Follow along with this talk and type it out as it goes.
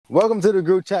Welcome to the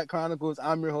Group Chat Chronicles.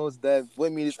 I'm your host, Dev.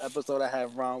 With me this episode, I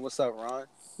have Ron. What's up, Ron?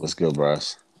 What's good,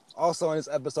 Bryce? Also on this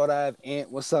episode, I have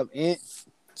Ant. What's up, Ant?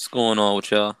 What's going on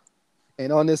with y'all?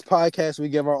 And on this podcast, we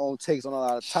give our own takes on a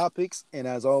lot of topics. And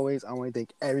as always, I want to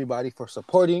thank everybody for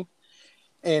supporting.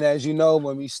 And as you know,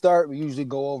 when we start, we usually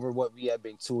go over what we have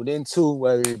been tuned into,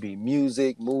 whether it be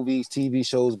music, movies, TV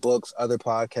shows, books, other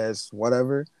podcasts,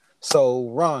 whatever. So,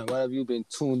 Ron, what have you been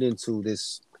tuned into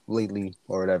this lately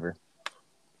or whatever?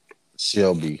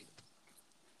 CLB.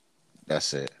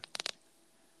 That's it.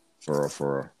 For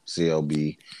real.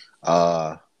 CLB.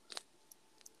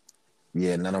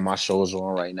 Yeah, none of my shows are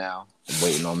on right now. I'm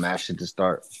waiting on that shit to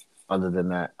start. Other than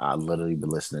that, I literally been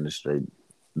listening to straight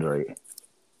Drake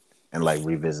and like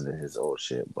revisiting his old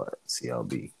shit. But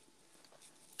CLB.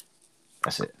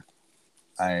 That's it.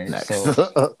 All right, Next.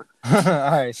 so all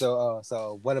right,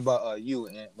 so what about you,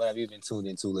 and what have you been tuned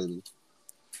into lately?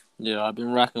 Yeah, I've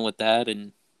been rocking with that,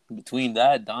 and between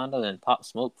that, Donda and Pop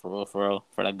Smoke for real,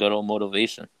 for that good old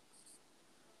motivation.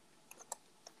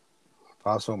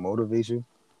 Also motivate you?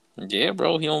 Yeah,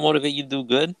 bro, he don't motivate you to do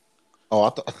good. Oh, I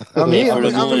thought. I mean, For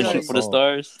the moon, like- shoot for the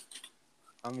stars.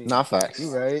 I mean, Not facts.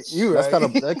 you right. You That's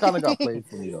right. that kind of got played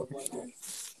for me though.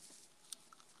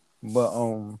 But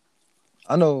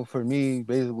I know for me,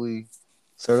 basically,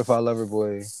 Certified Lover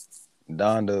Boy,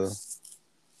 Donda.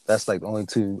 That's like the only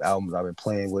two albums I've been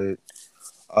playing with.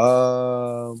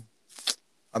 I've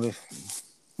been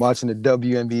watching the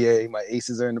WNBA. My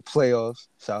Aces are in the playoffs.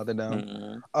 Shout out to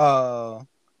them. Mm-hmm.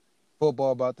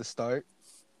 Football about to start.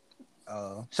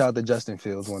 Shout out to Justin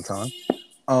Fields one time.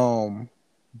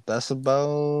 That's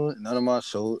about none of my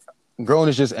shows. Grown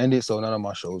is just ended, so none of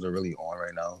my shows are really on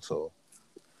right now. So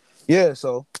yeah,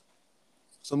 so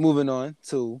moving on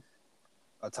to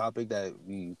a topic that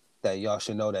y'all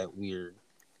should know that we're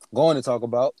going to talk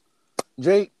about.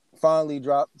 Drake finally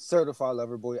dropped Certified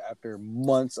Lover Boy after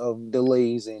months of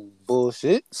delays and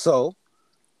bullshit. So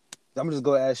I'm just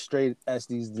gonna ask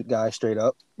these guys straight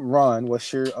up. Ron,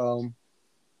 what's your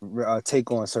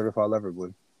take on Certified Lover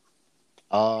Boy?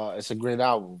 It's a great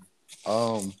album.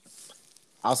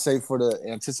 I'll say for the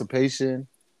anticipation,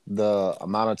 the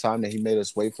amount of time that he made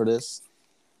us wait for this.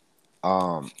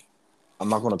 I'm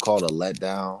not gonna call it a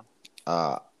letdown.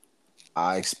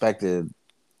 I expected.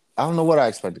 I don't know what I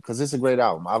expected because it's a great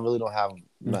album. I really don't have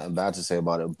nothing bad to say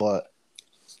about it, but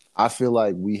I feel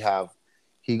like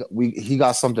he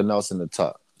got something else in the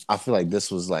tuck. I feel like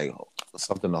this was like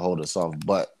something to hold us off,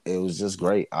 but it was just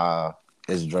great.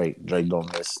 It's Drake. Drake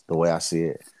don't miss the way I see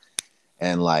it,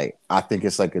 and like I think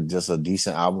it's like just a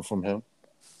decent album from him.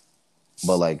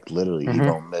 But like literally, he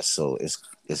don't miss. So it's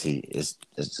just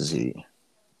he.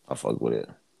 I fuck with it.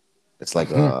 It's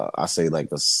like I say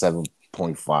like a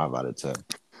 7.5 out of 10,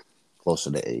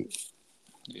 closer to 8.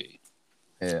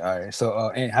 Yeah, all right. So,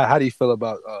 and how do you feel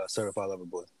about Certified Lover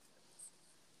Boy?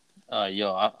 I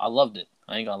loved it.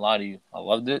 I ain't gonna lie to you, I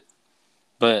loved it,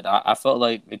 but I felt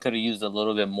like it could have used a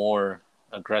little bit more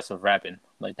aggressive rapping,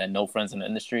 like that No Friends in the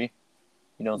Industry.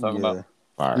 You know what I'm talking about?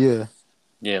 Fire. Yeah.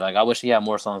 Yeah, like I wish he had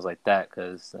more songs like that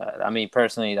because I mean,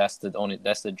 personally, that's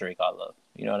the Drake I love.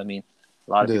 You know what I mean?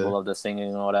 A lot of people love the singing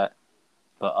and all that,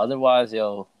 but otherwise,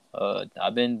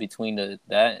 I've been between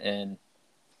that and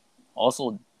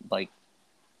also like,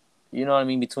 you know what I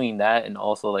mean, between that and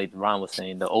also like Ron was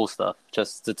saying the old stuff,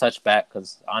 just to touch back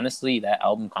because honestly, that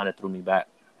album kind of threw me back.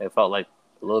 It felt like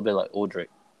a little bit like old Drake.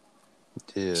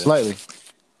 Yeah. Slightly.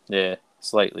 Yeah,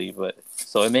 slightly, but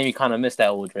so it made me kind of miss that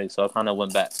old Drake, so I kind of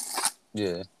went back.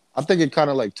 Yeah. I think it kind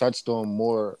of like touched on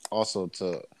more also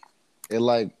it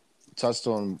like touched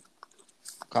on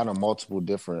kind of multiple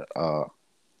different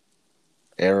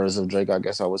eras of Drake, I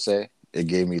guess I would say. It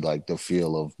gave me like the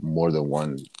feel of more than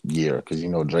one year because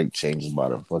Drake changes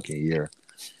about a fucking year.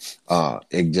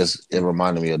 It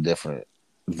reminded me of different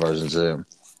versions of him.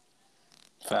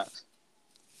 Facts.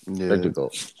 Yeah. Drake the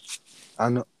GOAT. I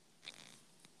know.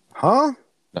 Huh?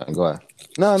 No, go ahead.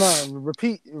 No.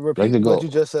 Repeat Drake the what GOAT. you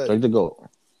just said. Drake the GOAT.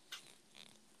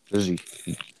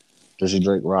 Drizzy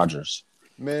Drake Rogers.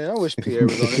 Man, I wish Pierre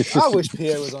was on this. I wish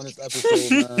Pierre was on this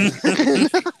episode, man.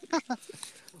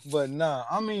 But nah,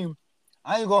 I mean,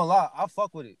 I ain't gonna lie, I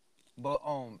fuck with it. But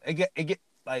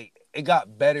it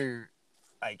got better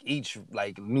like each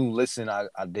like new listen I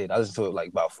did. I listened to it like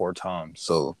about 4 times.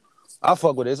 So I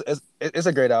fuck with it. It's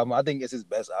a great album. I think it's his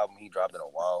best album he dropped in a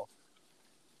while.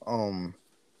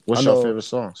 What's your favorite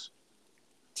songs?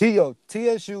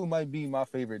 TSU might be my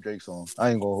favorite Drake song. I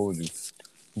ain't gonna hold you.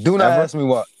 Do not Ever? ask me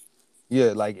what.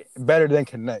 Yeah, like better than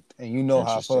Connect, and you know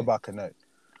how I feel about Connect.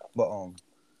 But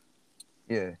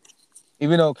yeah,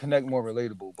 even though Connect more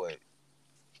relatable, but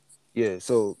Yeah.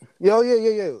 So yeah.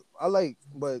 I like,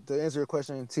 but to answer your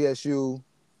question, TSU,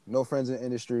 no friends in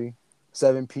industry,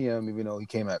 7 p.m. Even though he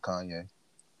came at Kanye.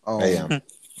 Damn.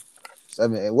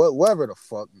 7 whatever the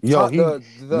fuck. Yo, he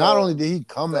not only The did he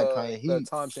come at Kanye, the he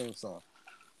time change song.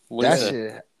 What do you that say?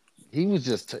 shit. He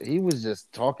was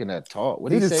just talking that talk.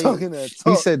 What He he just say? talking that He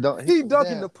talk. said, "Don't." He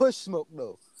ducking Damn. the push smoke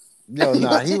though. Yo, he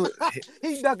nah. He was.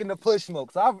 ducking the push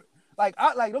smoke. So I like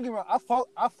don't get me wrong. I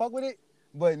fuck with it,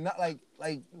 but not like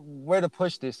where to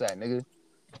push this at, nigga.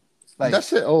 Like That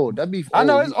shit old. That be I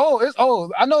know old. it's old. It's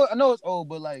old. I know it's old,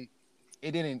 but like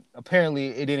it didn't. Apparently,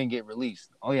 it didn't get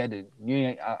released. All you had to you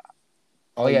ain't. Oh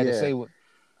All you had to yeah. say was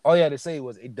all you had to say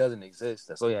was it doesn't exist.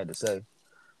 That's all you had to say.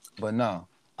 But no.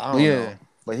 I But don't yeah. know.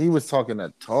 But he was talking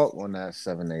that talk on that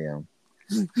 7 a.m.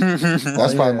 Oh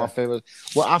That's probably yeah. my favorite.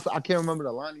 Well, I can't remember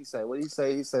the line he said. What did he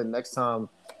say? He said, next time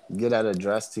get that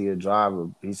address to your driver,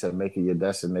 he said, make it your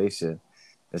destination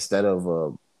instead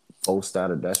of post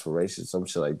out of desperation, some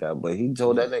shit like that. But he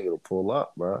told Yeah. that nigga to pull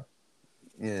up, bro.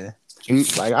 Yeah.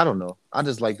 Like, I don't know. I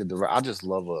just like I just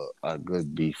love a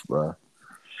good beef, bro.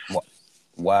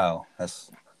 Wow. That's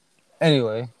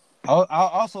anyway. I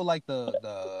also like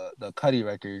the Cuddy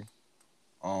record.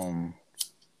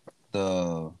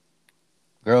 The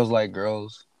Girls Like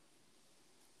Girls.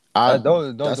 That's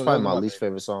probably Those are my my least favorite.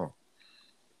 favorite song.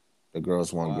 The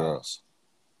Girls Want Wow. Girls.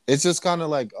 It's just kind of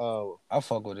like I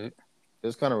fuck with it.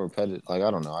 it's kind of repetitive. Like,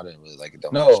 I don't know. I didn't really like it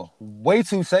that much. No, way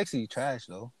too sexy, trash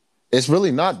though. It's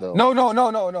really not though. No.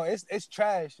 It's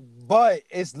trash, but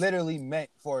it's literally meant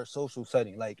for a social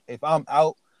setting. Like if I'm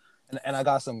out and I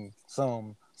got some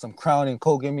Crown and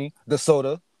Coke in me, the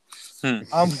soda, I'm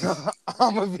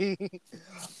I'm gonna be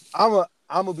I'm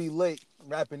gonna be late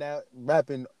rapping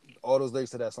all those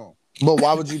lyrics to that song. But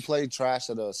why would you play trash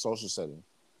at a social setting?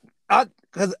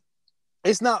 Because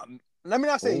it's not. Let me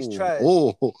not say it's trash.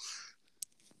 Oh,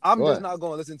 I'm go just ahead. not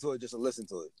going to listen to it just to listen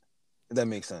to it. If that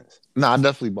makes sense. Nah, I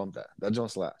definitely bumped that. That joint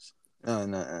slaps. No,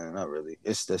 not really.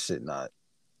 It's that shit not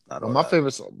But all my that.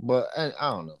 favorite song, I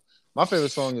don't know. My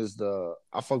favorite song is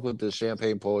I fuck with the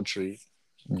Champagne Poetry.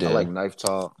 Yeah. I like Knife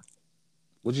Talk.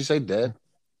 Would you say Dead?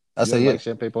 I said yeah. Like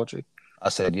Champagne Poetry? I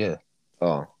said yeah.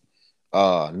 Oh.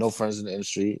 No Friends in the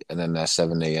Industry, and then that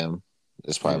 7 a.m.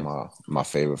 is probably my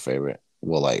favorite.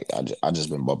 Well, like I just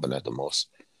been bumping that the most.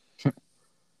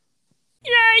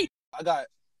 Yay! I got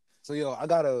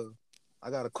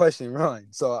a question, Ron.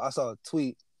 So I saw a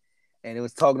tweet and it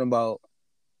was talking about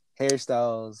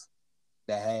hairstyles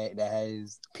that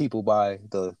has people by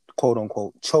the quote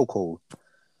unquote chokehold.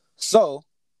 So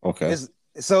okay.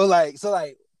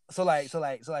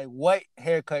 What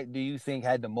haircut do you think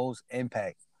had the most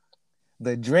impact?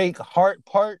 The Drake heart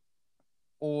part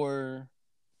or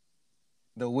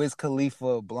the Wiz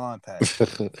Khalifa blonde patch?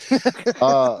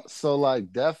 So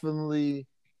like definitely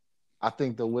I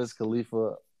think the Wiz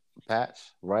Khalifa patch,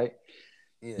 right?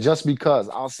 Yeah. Just because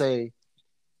I'll say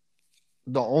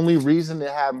the only reason it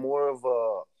had more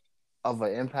of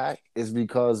an impact is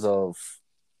because of,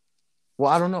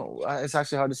 well, I don't know. It's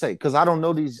actually hard to say because I don't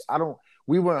know these.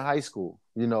 We were in high school,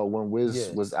 when Wiz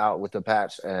was out with the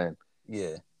patch, and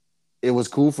it was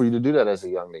cool for you to do that as a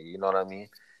young nigga. You know what I mean?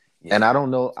 Yeah. And I don't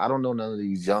know none of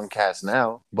these young cats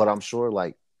now, but I'm sure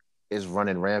like it's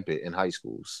running rampant in high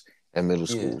schools and middle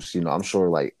schools. I'm sure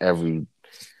like every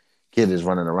kid is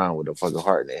running around with a fucking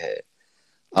heart in their head.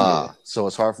 So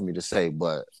it's hard for me to say,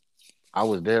 but I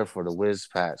was there for the Wiz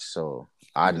patch, so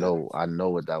I know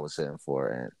what that was sitting for,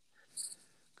 and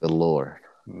good Lord,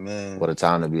 man, what a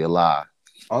time to be alive.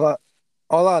 All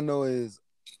I know is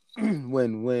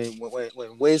when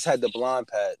Wiz had the blonde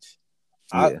patch,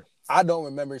 I don't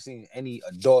remember seeing any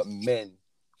adult men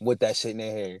with that shit in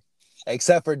their hair,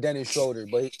 except for Dennis Schroeder,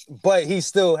 but he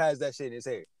still has that shit in his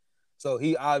hair, so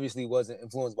he obviously wasn't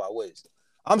influenced by Wiz.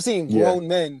 I'm seeing grown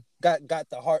men got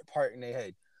the heart part in their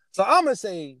head, so I'm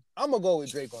gonna go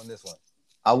with Drake on this one.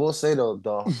 I will say though,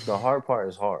 the hard part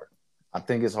is hard. I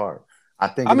think it's hard. I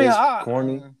think it's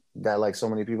corny that like so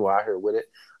many people out here with it.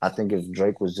 I think if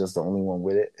Drake was just the only one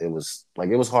with it, it was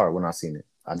hard when I seen it.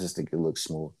 I just think it looks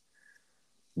smooth.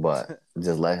 But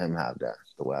just let him have that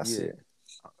the way I see it.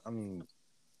 I mean,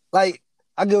 like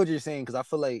I get what you're saying because I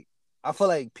feel like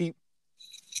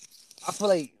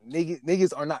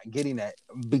niggas are not getting that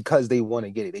because they want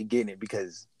to get it. They getting it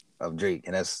because of Drake,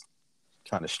 and that's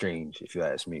kind of strange if you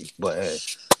ask me. But hey.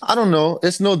 I don't know.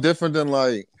 It's no different than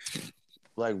like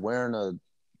wearing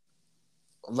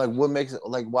what makes it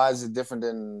like why is it different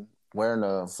than wearing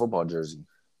a football jersey?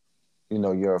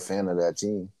 You're a fan of that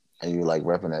team and you like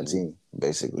repping that team,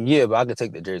 basically. Yeah, but I could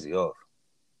take the jersey off.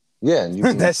 Yeah, and you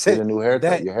can get a new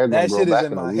haircut. Your hair gonna grow back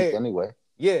in a week anyway.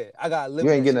 Yeah, I gotta live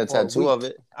You ain't that getting shit a for a tattoo week. of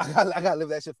it. I gotta live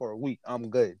that shit for a week. I'm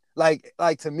good. Like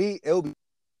to me, it'll be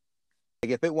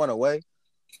like if it went away, It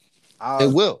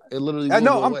I'll will. It literally I will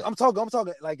know go away. I'm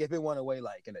talking like if it went away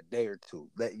like in a day or two.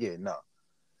 No.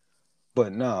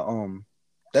 But no,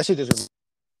 that shit just used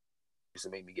to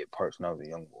make me get parts when I was a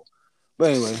young boy.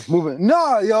 But anyway, moving.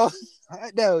 No, yo,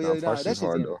 Parts that is shit's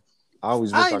hard in. though. I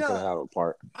always wish I I ain't could know. have had a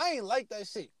part. I ain't like that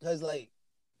shit because like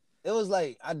it was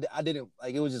like I didn't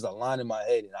like it was just a line in my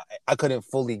head and I couldn't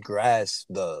fully grasp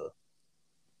the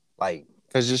like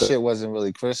Because your shit wasn't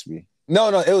really crispy. no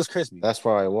it was crispy. That's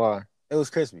probably why. It was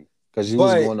crispy. Because you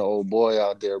was going to old boy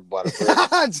out there by the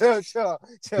bridge.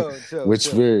 chill.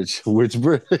 Which bridge? Which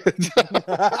bridge?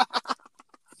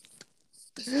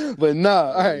 But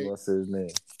nah, all right. What's his name?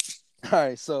 All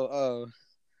right, so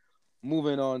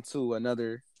moving on to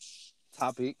another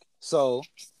topic. So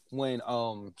when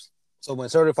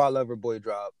Certified Lover Boy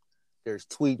dropped, there's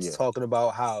tweets talking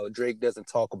about how Drake doesn't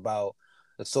talk about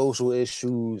the social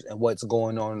issues and what's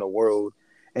going on in the world.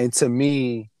 And to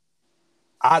me,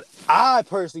 I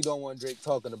personally don't want Drake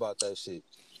talking about that shit.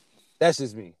 That's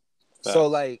just me. Right. So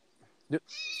like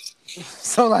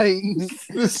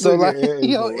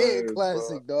yo, it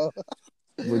classic, dog.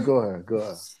 But go ahead.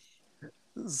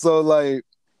 So like,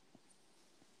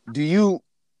 do you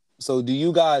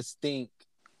guys think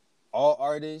all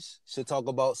artists should talk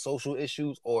about social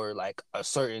issues, or like a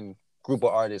certain group of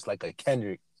artists, like a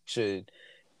Kendrick, should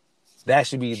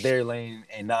be their lane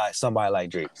and not somebody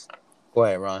like Drake's? Go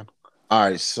ahead, Ron. All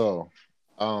right, so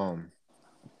I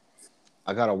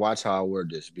gotta watch how I word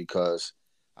this because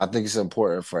I think it's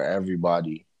important for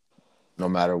everybody, no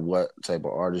matter what type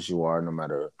of artist you are, no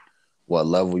matter what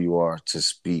level you are, to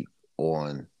speak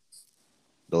on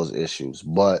those issues.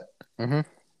 But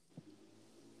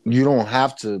you don't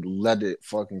have to let it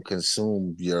fucking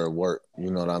consume your work.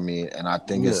 You know what I mean? And I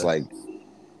think it's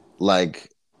like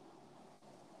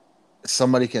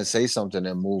somebody can say something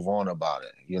and move on about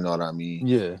it. You know what I mean?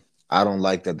 Yeah. I don't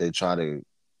like that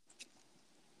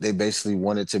they basically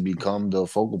want it to become the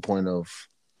focal point of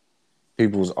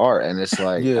people's art. And it's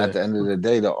like, at the end of the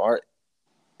day, the art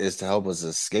is to help us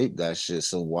escape that shit.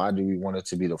 So why do we want it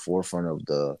to be the forefront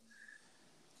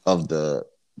of the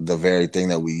very thing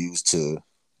that we use to,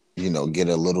 you know, get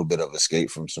a little bit of escape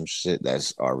from some shit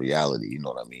that's our reality? You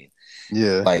know what I mean?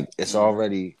 Yeah. Like it's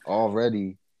already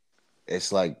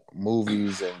it's like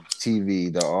movies and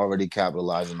TV, they're already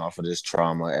capitalizing off of this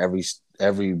trauma.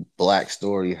 Every black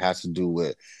story has to do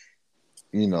with,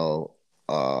 you know,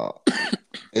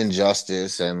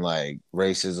 injustice and like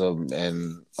racism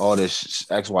and all this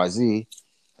XYZ.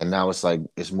 And now it's like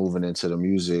it's moving into the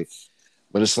music.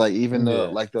 But it's like even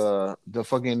the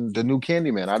fucking the new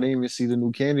Candyman. I didn't even see the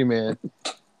new Candyman,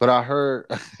 but I heard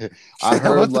I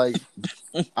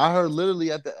heard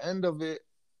literally at the end of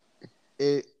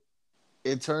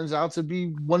it turns out to be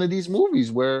one of these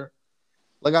movies where,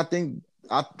 like,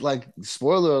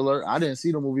 spoiler alert, I didn't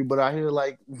see the movie, but I hear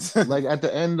like at the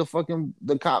end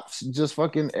the cops just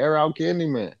fucking air out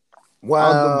Candyman. Wow.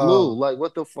 Out the blue. Like,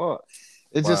 what the fuck?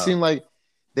 It just seemed like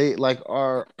they like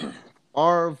our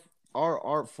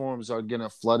art forms are getting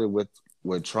flooded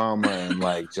with trauma and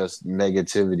like just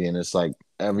negativity, and it's like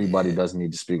everybody doesn't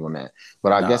need to speak on that.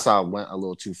 But I guess I went a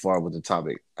little too far with the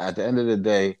topic. At the end of the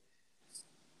day,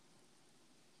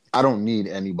 I don't need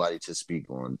anybody to speak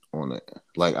on it.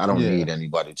 Like, I don't need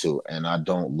anybody to, and I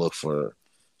don't look for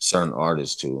certain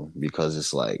artists to, because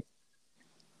it's like,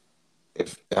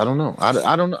 if I don't know,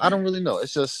 I don't really know.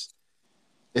 It's just,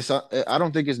 I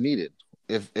don't think it's needed.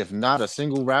 If not a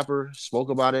single rapper spoke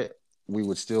about it, we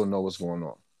would still know what's going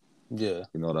on. Yeah,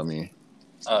 you know what I mean.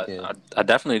 I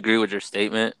definitely agree with your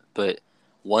statement, but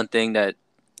one thing that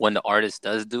when the artist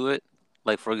does do it,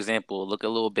 like for example, look at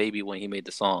Lil Baby when he made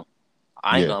the song.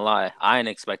 I ain't gonna lie, I didn't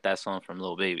expect that song from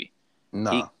Lil Baby.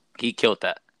 Nah. He killed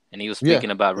that, and he was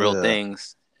speaking about real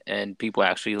things, and people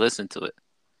actually listened to it.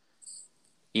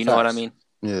 You know what I mean?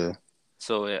 Yeah.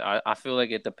 So I feel like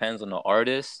it depends on the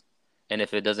artist, and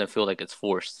if it doesn't feel like it's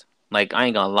forced. Like, I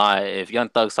ain't gonna lie, if Young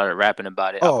Thug started rapping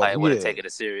about it, I probably wouldn't take it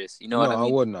as serious. You know what I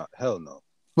mean? I would not. Hell no.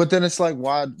 But then it's like,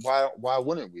 why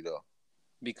wouldn't we though?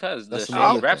 Because the shit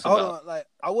he raps about. Hold on, like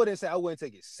I wouldn't say I wouldn't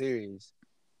take it serious.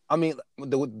 I mean,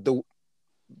 the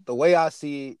way I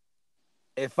see it,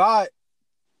 if I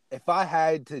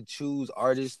had to choose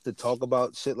artists to talk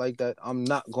about shit like that, I'm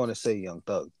not gonna say Young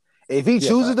Thug. If he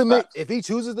chooses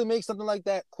to make something like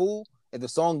that, cool. If the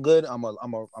song good, I'm a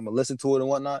listen to it and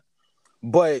whatnot.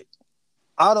 But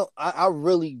I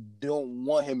really don't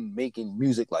want him making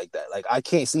music like that. Like, I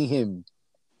can't see him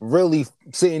really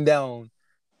sitting down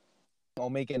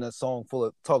on making a song full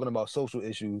of talking about social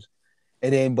issues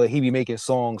and then but he be making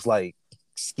songs like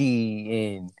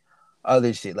Ski and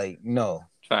other shit. Like no,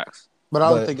 Facts. But I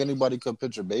don't think anybody could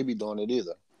picture Baby doing it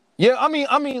either. Yeah, I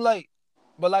mean, like,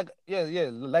 but like, yeah,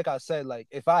 like I said, like,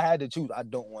 if I had to choose, I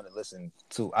don't want to listen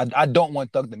to. I don't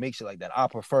want Thug to make shit like that. I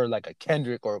prefer like a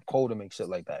Kendrick or a Cole to make shit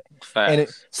like that. Facts. And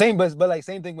same, but like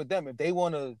same thing with them. If they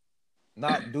want to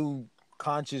not do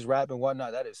conscious rap and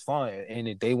whatnot, that is fine. And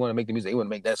if they want to make the music, they want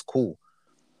to make that's cool.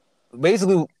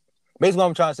 Basically, what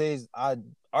I'm trying to say is,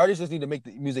 artists just need to make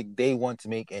the music they want to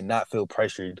make and not feel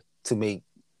pressured to make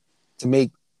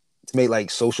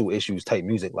like social issues type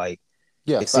music. Like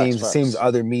Yeah, it seems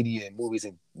other media and movies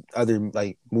and other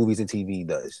like movies and TV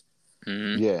does.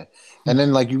 Mm-hmm. Yeah, and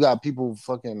then like you got people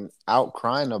fucking out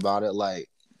crying about it, like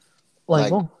why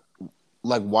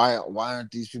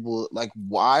aren't these people like?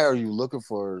 Why are you looking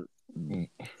for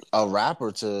a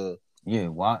rapper to? Yeah,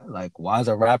 why is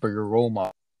a rapper your role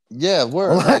model? Yeah,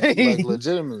 like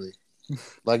legitimately.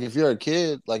 Like if you're a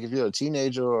kid, like if you're a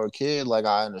teenager or a kid, like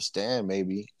I understand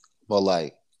maybe, but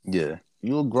like yeah,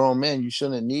 you're a grown man, you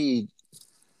shouldn't need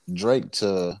Drake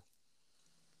to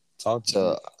talk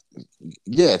to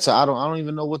yeah. To I don't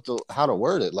even know how to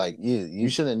word it. Like you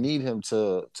shouldn't need him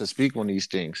to speak on these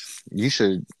things. You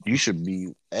should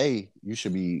be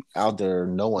out there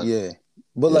knowing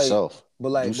yourself.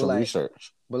 Do some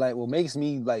research. But like what makes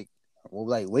me like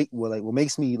what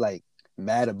makes me like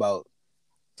mad about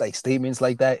like statements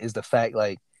like that is the fact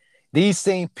like these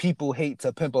same people hate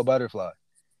To Pimp a Butterfly.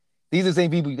 These are the same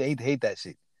people that hate that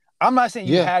shit. I'm not saying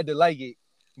you had to like it,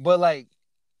 but like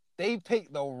they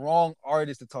picked the wrong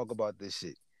artist to talk about this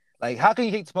shit. Like, how can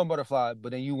you hate To Pimp a Butterfly,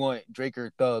 but then you want Drake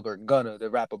or Thug or Gunna to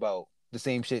rap about the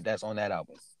same shit that's on that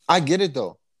album? I get it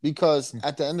though, because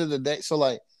at the end of the day, so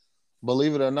like,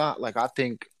 believe it or not, like I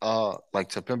think like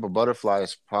To Pimp a Butterfly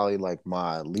is probably like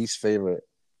my least favorite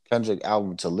Kendrick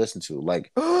album to listen to.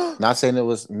 Like, not saying it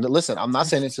was. Listen, I'm not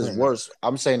saying it's his worst.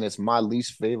 I'm saying it's my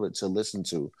least favorite to listen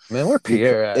to. Man, where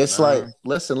Pierre at? It's like,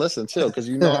 listen, chill, because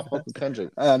you know I fuck with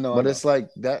Kendrick. I know, but it's like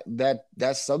that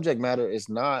subject matter is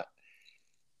not.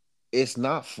 It's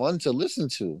not fun to listen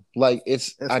to. Like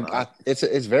it's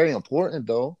very important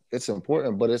though. It's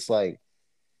important, but it's like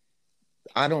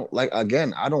I don't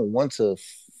want to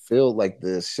feel like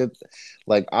this shit.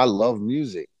 Like I love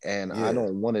music and I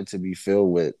don't want it to be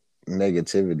filled with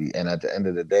negativity. And at the end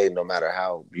of the day, no matter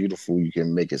how beautiful you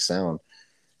can make it sound,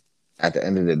 at the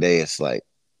end of the day, it's like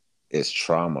it's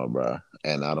trauma, bro.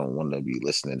 And I don't want to be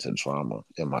listening to trauma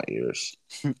in my ears.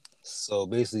 So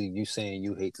basically, you saying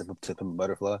you hate To Pimp a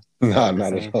Butterfly? No,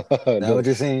 not at all. Is that what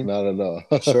you're saying? Not at all.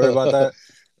 Sure about that?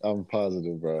 I'm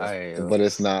positive, bro. Right, but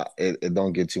it's not. It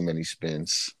don't get too many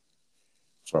spins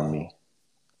from me.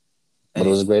 But it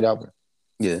was a great album.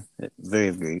 Yeah,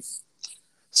 very great.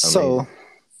 So,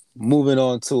 moving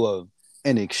on to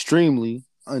an extremely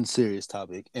unserious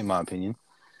topic, in my opinion.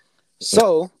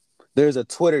 So, there's a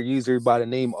Twitter user by the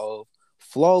name of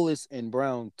Flawless and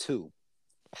Brown 2.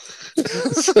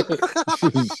 Shout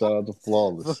out to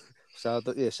Flawless.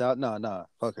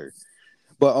 Fuck her.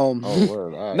 But oh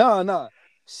word, all right. nah.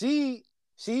 She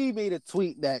made a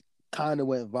tweet that kind of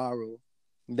went viral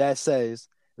that says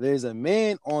there's a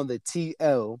man on the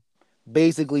TL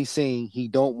basically saying he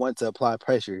don't want to apply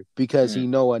pressure because he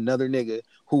know another nigga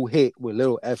who hit with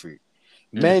little effort.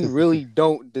 Men really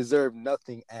don't deserve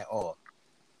nothing at all.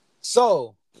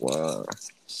 So wow.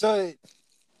 So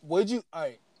would you all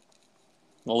right?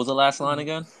 What was the last line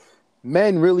again?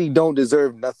 Men really don't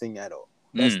deserve nothing at all.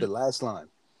 That's the last line.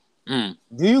 Do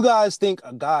you guys think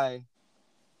a guy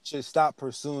should stop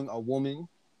pursuing a woman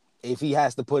if he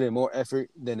has to put in more effort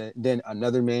than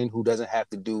another man who doesn't have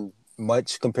to do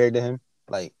much compared to him?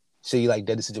 Like, should you like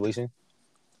dead the situation?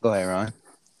 Go ahead,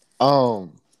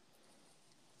 Ron.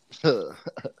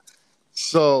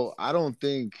 So I don't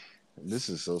think this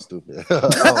is so stupid.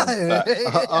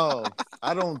 I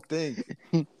don't think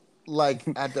like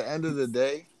at the end of the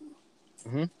day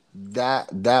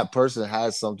that person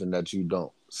has something that you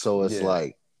don't. So it's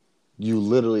like you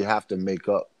literally have to make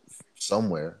up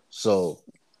somewhere. So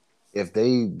if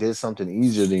they did something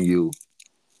easier than you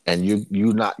and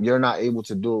you're not able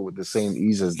to do it with the same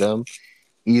ease as them,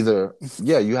 either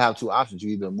you have two options.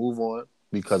 You either move on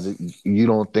because you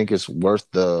don't think it's worth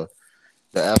the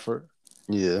effort,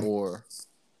 or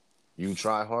you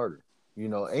try harder. You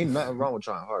know, ain't nothing wrong with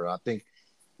trying harder. I think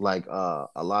like a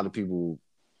lot of people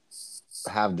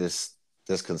have this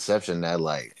conception that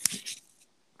like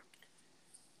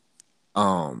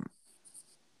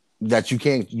that you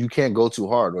can't go too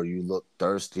hard, or you look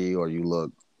thirsty, or you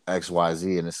look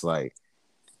XYZ, and it's like,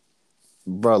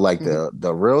 bro, like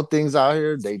the real things out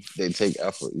here, they take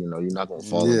effort. You know, you're not gonna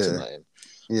fall into nothing.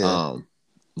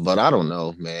 But I don't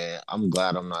know, man. I'm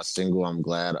glad I'm not single. I'm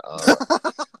glad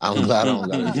I'm glad I don't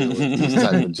gotta deal with these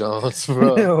type of jobs,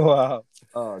 bro. Wow.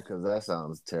 Oh, because that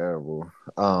sounds terrible.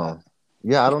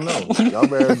 Yeah, I don't know. Y'all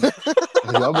better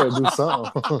do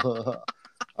something.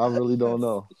 I really don't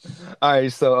know. All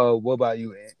right, so what about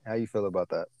you, Ant? How you feel about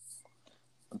that?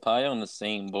 I'm probably on the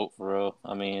same boat for real.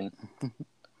 I mean,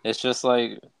 it's just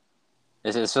like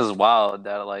it's just wild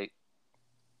that like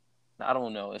I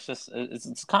don't know. It's just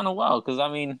it's kind of wild because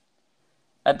I mean,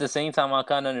 at the same time, I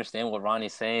kind of understand what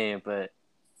Ronnie's saying, but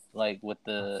like with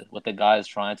the guys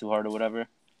trying too hard or whatever,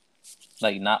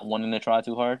 like not wanting to try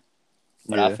too hard.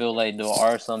 But I Yeah. feel like there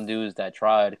are some dudes that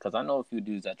tried because I know a few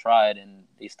dudes that tried and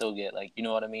they still get like you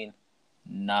know what I mean,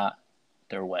 not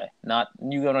their way, not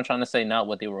you get what I'm trying to say, not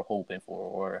what they were hoping for,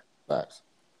 or Facts.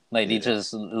 like they Yeah.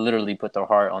 just literally put their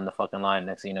heart on the fucking line.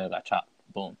 Next thing you know, got chopped,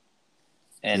 boom,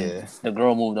 and Yeah. the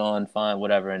girl moved on, fine,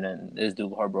 whatever, and then this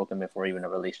dude heartbroken before even a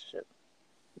relationship.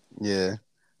 Yeah.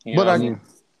 You know But what I I mean?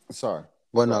 sorry.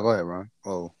 Well, no, go ahead, Ron.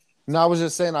 Oh. No, I was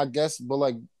just saying, I guess, but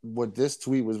like what this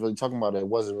tweet was really talking about, it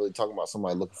wasn't really talking about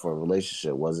somebody looking for a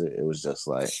relationship, was it? It was just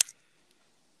like,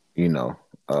 you know,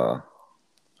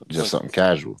 just something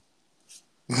casual.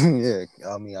 Yeah.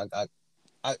 I mean, all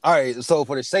right. So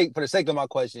for the sake of my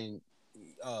question,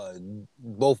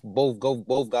 both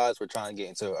guys were trying to get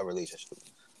into a relationship.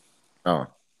 Oh.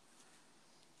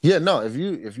 Yeah, no,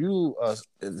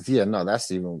 yeah, no,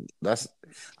 that's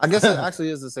I guess it actually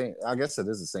is the same. I guess it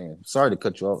is the same. Sorry to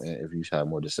cut you off, and if you have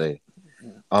more to say.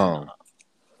 Um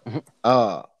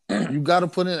uh you gotta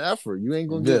put in effort. You ain't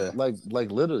gonna Yeah. get like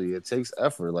literally it takes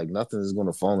effort. Like nothing is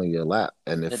gonna fall in your lap.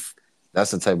 And if that's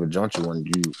the type of junk you want,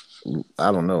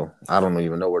 I don't know. I don't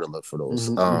even know where to look for those.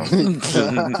 But you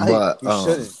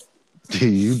shouldn't.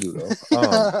 you do though.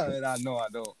 And I know I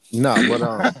don't. No,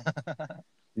 but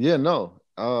yeah, no.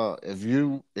 If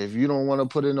you don't want to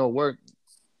put in no work,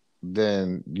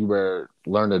 then you better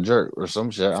learn to jerk or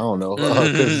some shit. I don't know,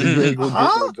 because you ain't gonna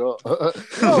get no job.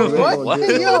 Yo, what? Get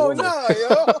no Yo, woman. no,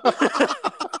 yo.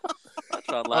 I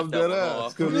tried to laugh I'm that dead one ass.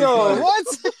 off. 'Cause Yo,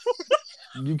 it's like,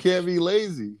 what? you can't be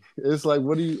lazy. It's like,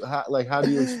 what do you how do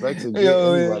you expect to get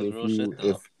Yo, anybody Real shit,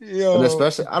 though. but Yo.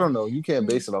 especially I don't know. You can't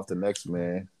base it off the next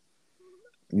man.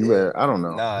 You Yeah. better. I don't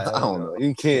know. Nah, I don't know.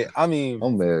 You can't. I mean,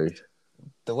 I'm married.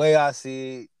 the way I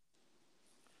see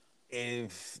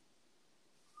it,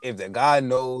 if the guy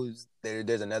knows that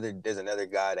there's another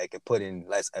guy that can put in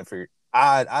less effort,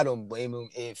 I don't blame him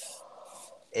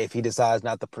if he decides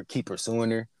not to keep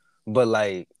pursuing her. But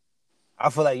like, I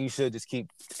feel like you should just keep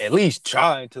at least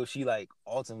try until she like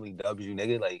ultimately dubs you,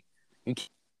 nigga. Like you can't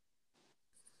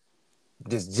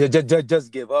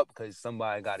just give up because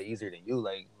somebody got it easier than you.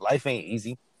 Like life ain't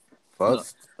easy. Fuck.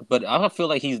 No, but I feel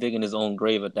like he's digging his own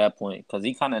grave at that point because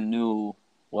he kind of knew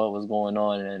what was going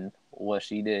on and what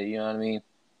she did. You know what I mean?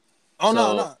 Oh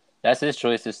So no. that's his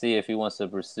choice to see if he wants to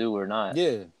pursue or not.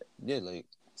 Yeah, like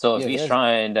So if yeah, he's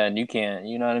trying, then you can't.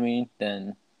 You know what I mean?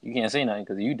 Then you can't say nothing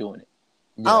because you doing it.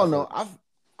 I don't know.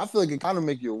 I feel like it kind of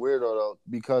make you a weirdo though,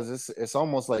 because it's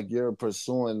almost like you're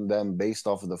pursuing them based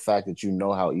off of the fact that you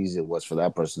know how easy it was for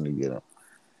that person to get them.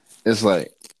 It's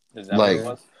like, Is that like, what it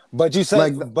was? But you said,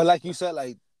 like, but like you said,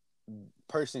 like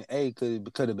person A could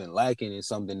have been lacking in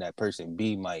something that person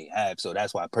B might have. So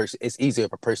that's why it's easier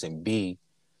for person B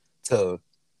to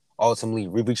ultimately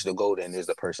reach the goal than is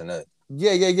the person A.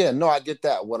 yeah. No, I get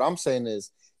that. What I'm saying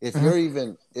is, if you're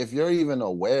even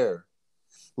aware,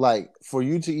 like for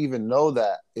you to even know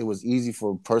that it was easy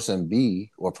for person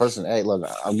B or person A, look,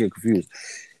 I'm getting confused.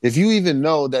 If you even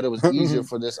know that it was easier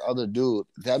for this other dude,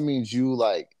 that means you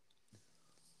like,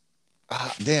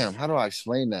 damn, how do I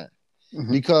explain that?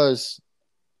 Because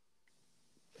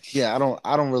yeah,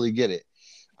 I don't really get it.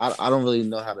 I don't really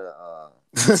know how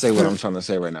to say what I'm trying to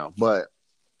say right now, but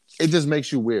it just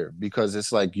makes you weird because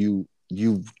it's like you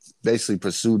basically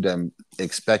pursued them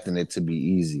expecting it to be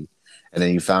easy, and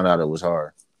then you found out it was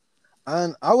hard,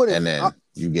 And I wouldn't. and then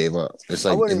you gave up. It's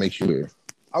like it makes you weird.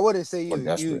 I wouldn't say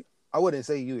I wouldn't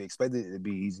say you expected it to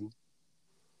be easy.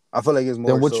 I feel like it's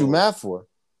more. Then what so, you mad for?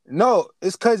 No,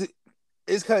 it's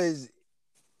because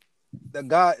the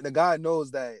guy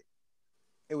knows that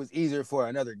it was easier for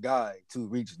another guy to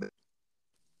reach the.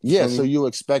 Yeah, so you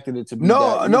expected it to be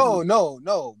no,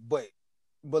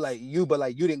 but like you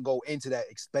didn't go into that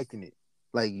expecting it.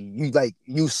 Like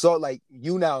you saw, like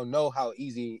you now know how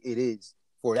easy it is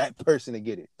for that person to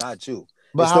get it, not you.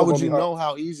 But how would you know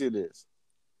how easy it is?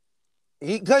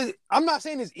 Because I'm not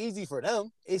saying it's easy for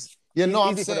them. It's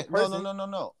I'm saying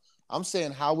no. I'm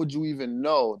saying, how would you even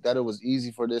know that it was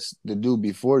easy for the dude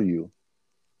before you?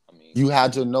 I mean, you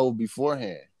had to know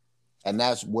beforehand. and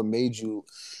that's what made you.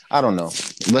 I don't know.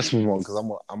 Let's move on because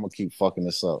I'm gonna keep fucking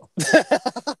this up.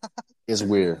 It's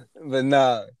weird. But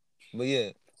nah. But yeah,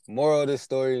 moral of the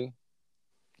story: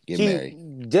 Get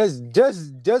married.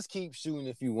 just keep shooting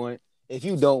if you want. If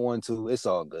you don't want to, it's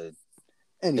all good.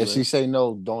 Anyway, If she say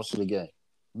no, don't shoot again.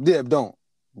 yeah, don't.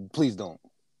 Please don't.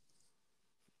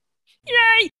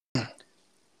 Yay!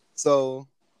 So,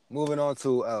 moving on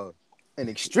to an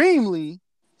extremely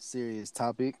serious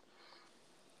topic.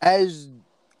 As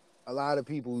a lot of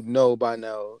people know by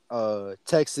now,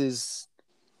 Texas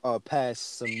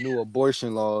passed some new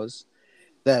abortion laws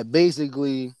that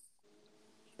basically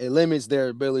it limits their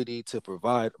ability to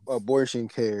provide abortion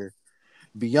care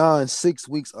beyond 6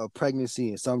 weeks of pregnancy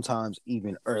and sometimes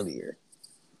even earlier.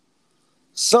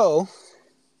 So,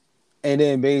 and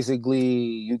then basically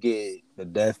you get the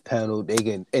death penalty. They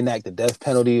can enact the death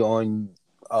penalty on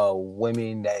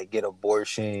women that get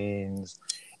abortions.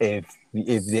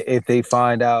 If they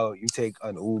find out you take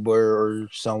an Uber or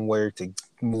somewhere to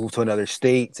move to another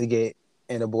state to get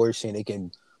an abortion, they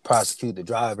can prosecute the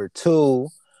driver too.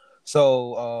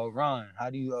 So, Ron, how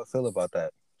do you feel about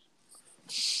that?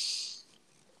 It's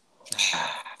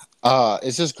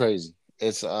just crazy.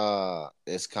 It's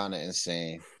kind of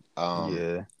insane.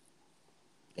 Yeah.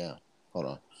 Hold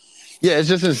on. Yeah, it's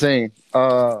just insane.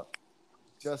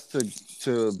 Just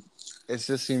to it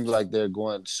just seems like they're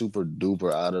going super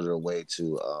duper out of their way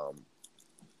to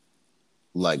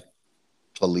like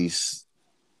police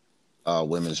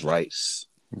women's rights.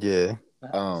 Yeah.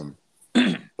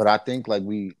 But I think like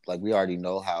we already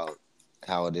know how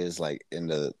it is like in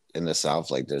the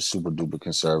South, like they're super duper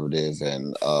conservative,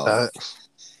 and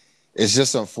it's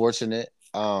just unfortunate.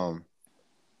 No,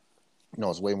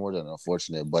 it's way more than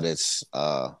unfortunate, but it's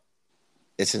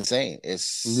insane.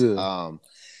 It's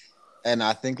and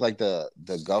I think like the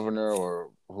governor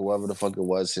or whoever the fuck it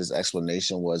was, his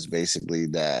explanation was basically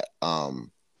that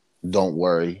don't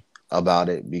worry about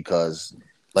it because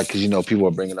people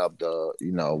are bringing up the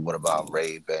what about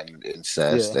rape and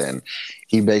incest, and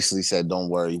he basically said don't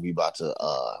worry, we about to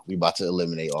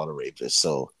eliminate all the rapists,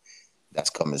 so that's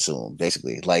coming soon.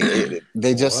 Basically, like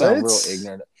they just sound real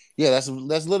ignorant. Yeah, that's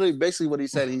literally basically what he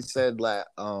said. He said like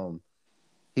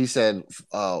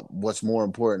what's more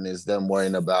important is them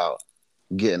worrying about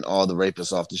getting all the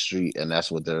rapists off the street, and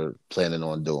that's what they're planning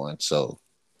on doing. So,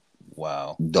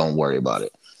 wow, don't worry about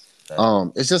it.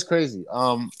 It's just crazy.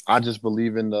 I just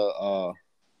believe in the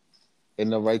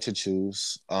right to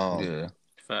choose. I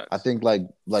think like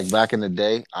back in the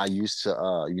day, I used to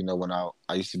when I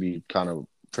used to be kind of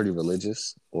pretty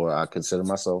religious, or I consider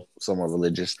myself somewhat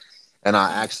religious, and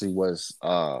I actually was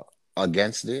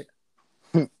against it.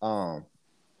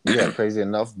 Crazy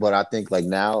enough, but I think like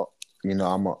now,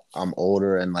 I'm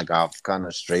older and like I've kind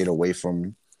of strayed away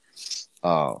from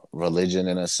religion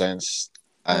in a sense.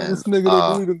 And, this nigga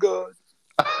don't believe in God.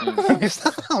 I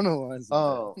don't know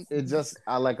why. It just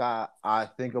I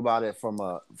think about it from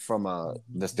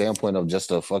the standpoint of just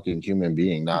a fucking human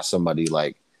being, not somebody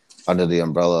like under the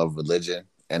umbrella of religion.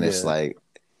 And it's like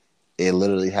it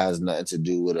literally has nothing to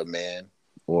do with a man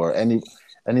or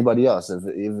anybody else.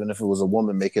 Even if it was a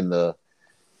woman making the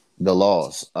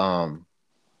laws,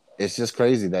 it's just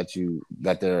crazy that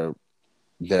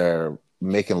they're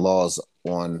making laws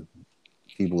on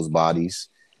people's bodies.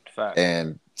 Fact.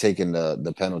 And taking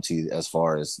the penalty as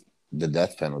far as the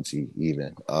death penalty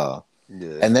even.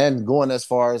 And then going as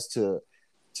far as to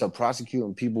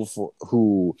prosecuting people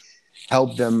who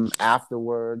help them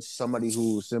afterwards, somebody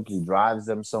who simply drives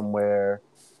them somewhere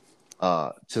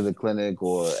to the clinic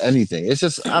or anything. It's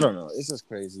just, I don't know. It's just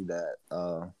crazy that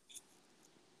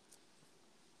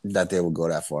that they would go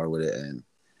that far with it. And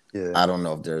I don't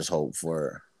know if there's hope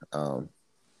for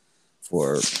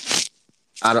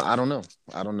I don't know.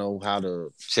 I don't know how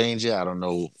to change it. I don't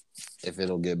know if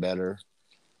it'll get better,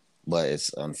 but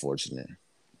it's unfortunate.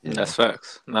 That's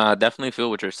facts. Nah, I definitely feel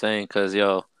what you're saying because,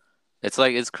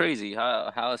 it's crazy.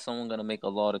 How is someone going to make a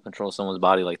law to control someone's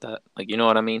body like that? Like, you know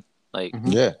what I mean? Like,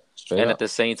 straight and up. at the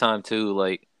same time, too,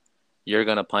 like, you're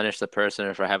going to punish the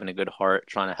person for having a good heart,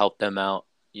 trying to help them out,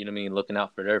 you know what I mean? Looking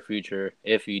out for their future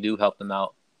if you do help them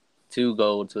out to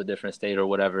go to a different state or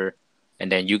whatever. And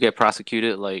then you get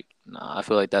prosecuted, like, nah, I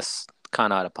feel like that's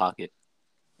kind of out of pocket.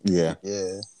 Yeah.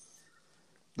 The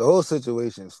whole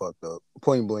situation is fucked up.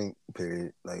 Point blank,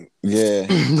 period. Like,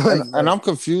 and I'm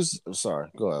confused. Sorry,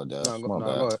 go ahead, Dad. Go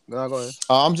ahead.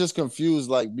 I'm just confused,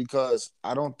 like, because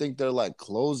I don't think they're like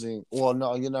closing. Well,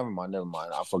 no, never mind.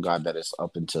 I forgot that it's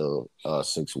up until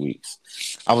 6 weeks.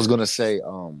 I was gonna say,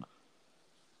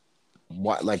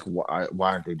 why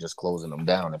aren't they just closing them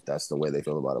down if that's the way they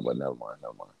feel about it? But never mind.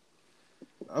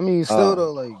 I mean, still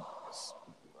though, like,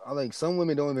 like some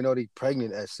women don't even know they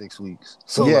pregnant at 6 weeks.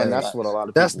 So yeah, like and that's what a lot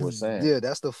of that's people were saying. yeah,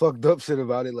 that's the fucked up shit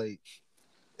about it. Like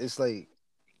it's like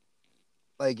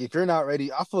if you're not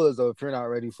ready, I feel as though if you're not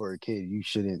ready for a kid, you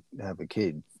shouldn't have a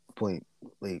kid. Point.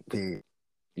 Like period.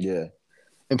 Yeah,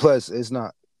 And plus, it's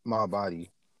not my body,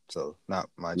 so not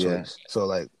my yeah. choice. So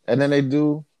like, And then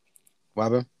what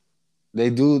happened?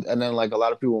 and then like a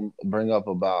lot of people bring up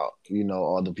about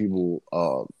all the people,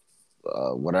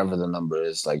 whatever the number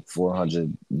is, like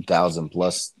 400,000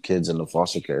 plus kids in the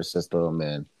foster care system,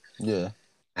 and Yeah,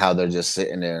 how they're just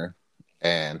sitting there,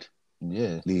 and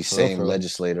yeah. these For real, same for real.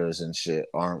 legislators and shit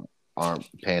aren't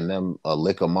paying them a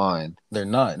lick of mind, They're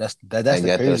not. That's and the yet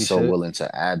they're crazy so shit. willing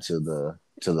to add to the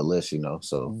list,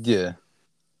 So Yeah,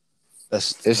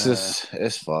 that's it's just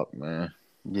it's fucked, man.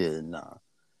 yeah, nah.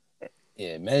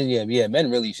 Yeah,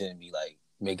 men really shouldn't be like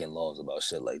making laws about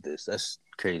shit like this. That's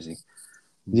crazy.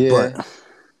 Yeah. But yeah,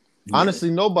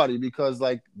 Honestly, nobody, because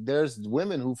like there's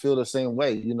women who feel the same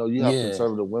way. You have yeah,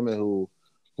 conservative women who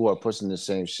are pushing the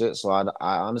same shit. So I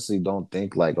honestly don't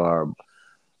think like our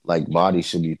like body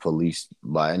should be policed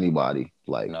by anybody.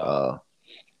 Like no,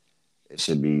 it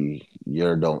should be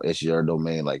it's your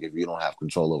domain. Like if you don't have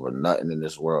control over nothing in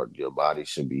this world, your body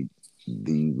should be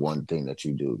the one thing that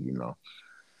you do, But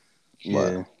yeah.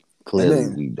 And clearly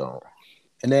then we don't.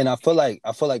 I feel like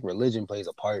religion plays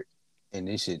a part in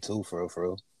this shit too, for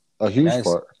real. A And huge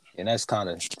part. that's kind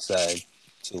of sad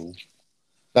too.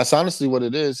 That's honestly what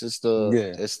it is. It's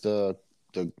Yeah. the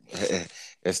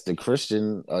it's the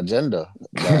Christian agenda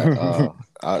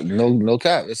that no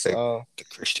cap. It's The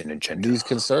Christian agenda. these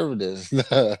conservatives.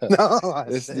 No,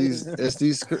 it's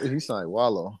these he's like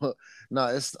Wallow. No,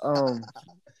 it's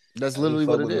that's literally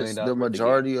fuck what it with is.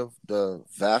 The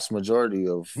vast majority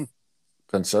of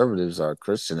conservatives are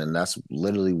Christian, and that's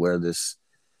literally where this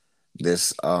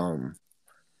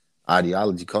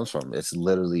ideology comes from. It's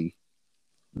literally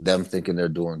them thinking they're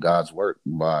doing God's work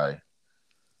by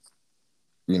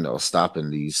stopping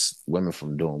these women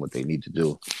from doing what they need to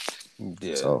do.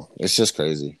 Yeah. So it's just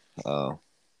crazy. Yeah.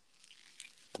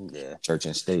 Church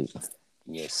and state.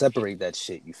 Yeah. Separate that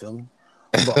shit. You feel me?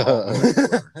 But,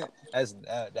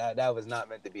 that was not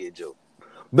meant to be a joke.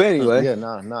 But anyway. Yeah.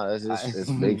 Nah.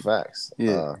 It's big facts.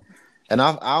 Yeah. And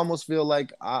I almost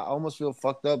feel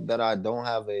fucked up that I don't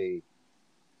have a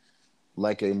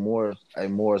more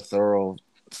thorough,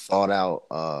 thought out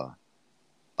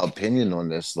opinion on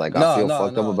this. Like I feel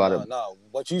fucked up about it. No.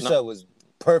 What you said was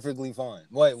perfectly fine.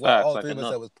 What all three of us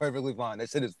enough. said was perfectly fine. That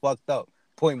shit is fucked up.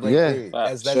 Point blank. Yeah, Period.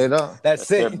 That's straight up. That's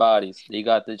their it. bodies. They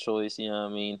got the choice. You know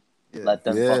what I mean? Yeah. Let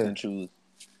them fucking choose.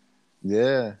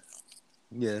 Yeah.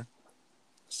 Yeah.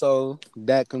 So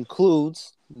that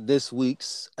concludes this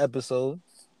week's episode.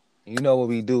 You know what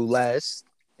we do last?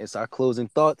 It's our closing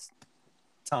thoughts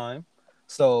time.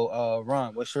 So,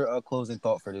 Ron, what's your closing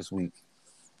thought for this week?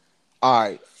 All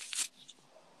right.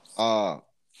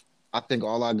 I think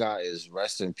all I got is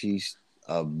rest in peace.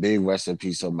 A big rest in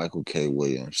peace of Michael K.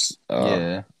 Williams.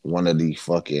 One of the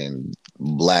fucking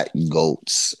black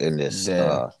goats in this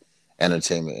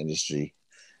entertainment industry.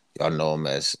 Y'all know him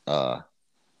as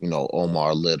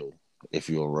Omar Little, if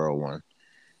you're a real one.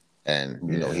 And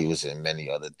he was in many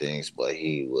other things, but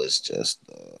he was just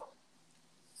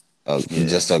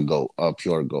a goat, a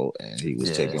pure goat, and he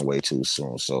was taken way too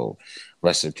soon. So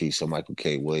rest in peace of Michael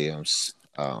K. Williams.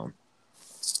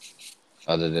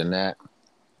 Other than that,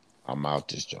 I'm out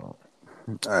this joint. All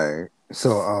right.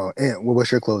 So, Ant,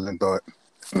 what's your closing thought?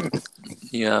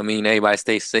 You know what I mean? Everybody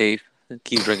stay safe.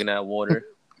 Keep drinking that water.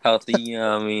 Healthy, you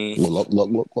know what I mean? Look.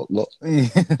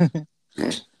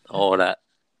 All that.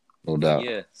 No doubt.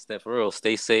 Yeah, for real.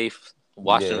 Stay safe.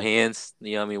 Wash them hands.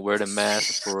 You know what I mean? Wear the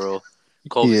mask, for real.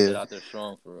 COVID shit out there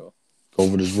strong, for real.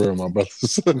 COVID is real, my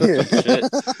brothers.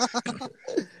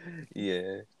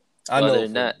 Yeah. Other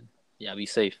than that, be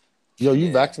safe. Yo,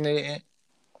 you vaccinated, Ant?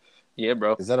 Yeah,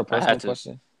 bro. Is that a personal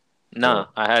question? Nah,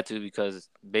 I had to because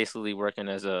basically working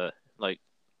as a, I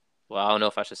don't know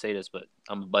if I should say this, but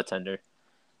I'm a bud tender.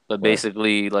 But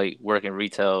basically, working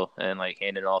retail and,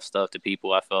 handing off stuff to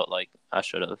people, I felt like I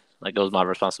should have. It was my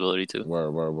responsibility too.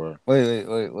 Word.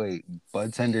 Wait.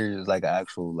 Bud tender is an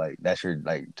actual, that's your,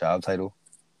 job title?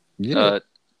 Yeah.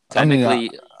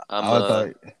 Technically,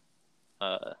 I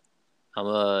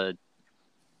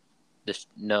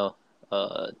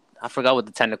forgot what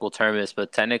the technical term is,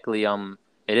 but technically,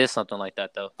 it is something like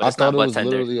that though. But I it's thought not it was bud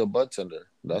tender. Literally a bud tender.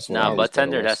 That's what. Nah, bud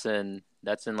tender. That's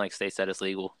in states that it's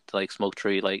legal to smoke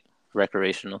tree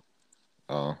recreational.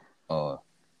 Oh.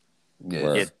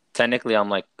 Yeah. Technically,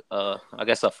 I'm I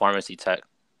guess a pharmacy tech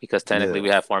because technically we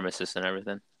have pharmacists and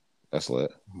everything. That's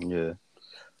lit. Yeah.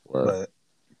 Word.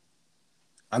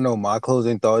 I know my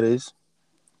closing thought is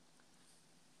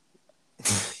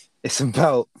it's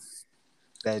about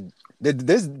that.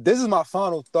 This is my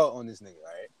final thought on this nigga.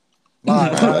 All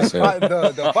right,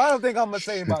 the final thing I'm gonna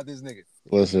say about this nigga.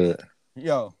 What's it?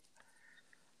 Yo,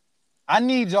 I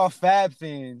need y'all Fab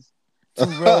fans to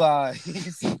realize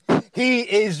he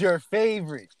is your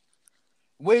favorite,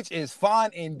 which is fine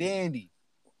and dandy.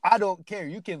 I don't care.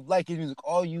 You can like his music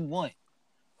all you want.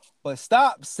 But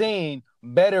stop saying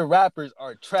better rappers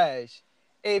are trash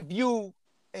if you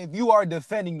are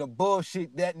defending the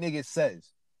bullshit that nigga says.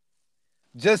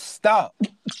 Just stop.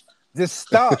 Just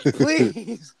stop.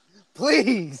 Please.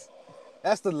 Please.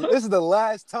 This is the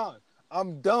last time.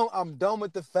 I'm done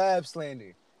with the Fab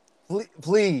slander.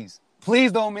 Please.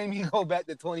 Please don't make me go back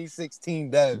to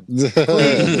 2016 Dev.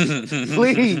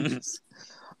 Please.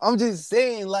 I'm just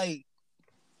saying, like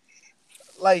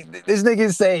this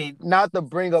nigga say not to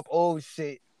bring up old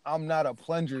shit. I'm not a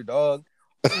plunger, dog.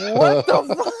 What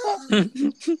the fuck?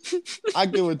 I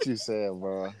get what you said,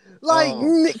 bro.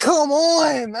 Like, come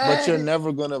on, man. But you're never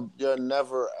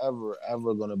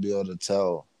ever gonna be able to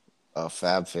tell a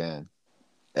Fab fan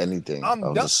anything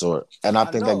of the sort. And I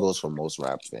think that goes for most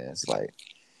rap fans. Like,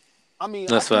 I mean,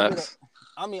 that's facts.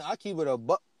 I keep it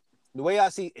the way I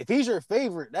see. If he's your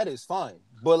favorite, that is fine.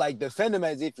 But like, defend him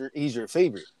as if he's your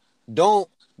favorite. Don't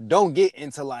get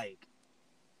into like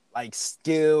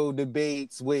skill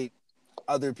debates with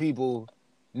other people,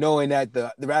 knowing that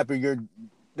the rapper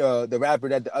the rapper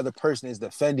that the other person is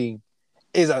defending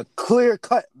is a clear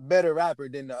cut better rapper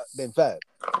than Fab.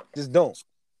 Just don't.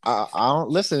 I don't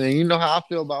listen, and you know how I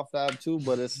feel about Fab too,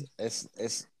 but it's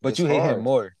but you hate him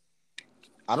more.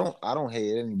 I don't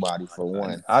hate anybody for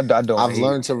one. I don't. I've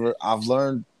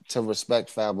learned to respect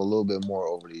Fab a little bit more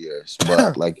over the years,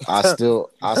 but like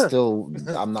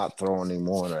I'm not throwing him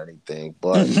on or anything.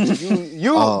 But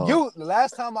you the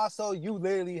last time I saw you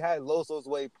literally had Loso's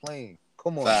Way playing.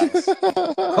 Come on, Facts.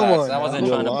 I wasn't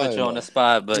trying to put you on the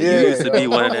spot, but you used to be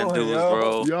one of them dudes,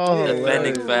 bro.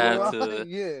 Defending Fab to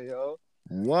yo.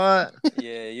 What?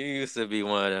 Yeah, you used to be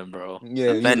one of them, bro.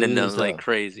 Yeah, defending them like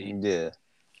crazy. Yeah.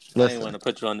 I didn't want to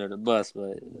put you under the bus,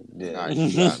 but yeah, nah,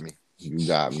 you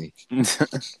got me.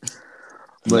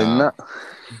 But not.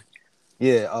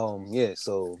 Yeah.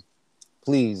 So,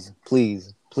 please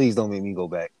don't make me go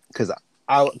back, because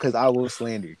I will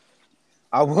slander.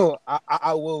 I will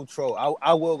troll.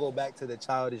 I will go back to the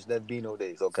childish Devino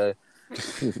days. Okay.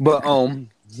 But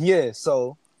yeah.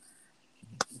 So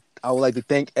I would like to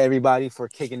thank everybody for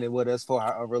kicking it with us for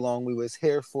however long we was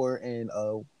here for, and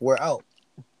we're out.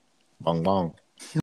 Bong bong.